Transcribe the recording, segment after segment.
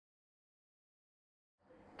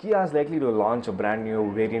Kia is likely to launch a brand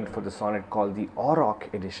new variant for the Sonet called the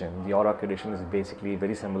Auroch edition. The Auroch edition is basically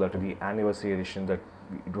very similar to the anniversary edition that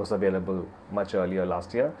it was available much earlier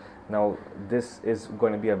last year. Now this is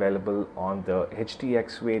going to be available on the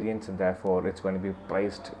HTX variants, and therefore it's going to be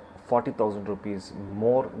priced 40,000 rupees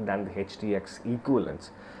more than the HTX equivalents.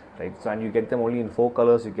 Right, so and you get them only in 4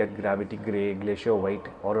 colors. You get Gravity Grey, Glacier White,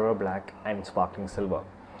 Aurora Black and Sparkling Silver.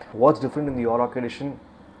 What's different in the Auroch edition?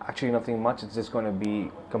 Actually nothing much. It's just going to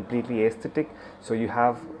be completely aesthetic. So you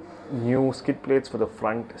have new skid plates for the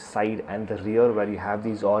front, side and the rear, where you have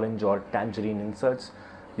these orange or tangerine inserts.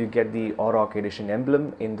 You get the Auroch edition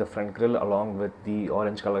emblem in the front grille along with the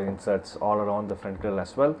orange color inserts all around the front grille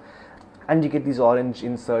as well, and you get these orange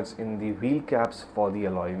inserts in the wheel caps for the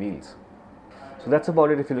alloy wheels. So that's about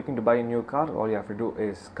it. If you're looking to buy a new car, all you have to do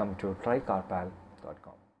is come to Try Car Pal.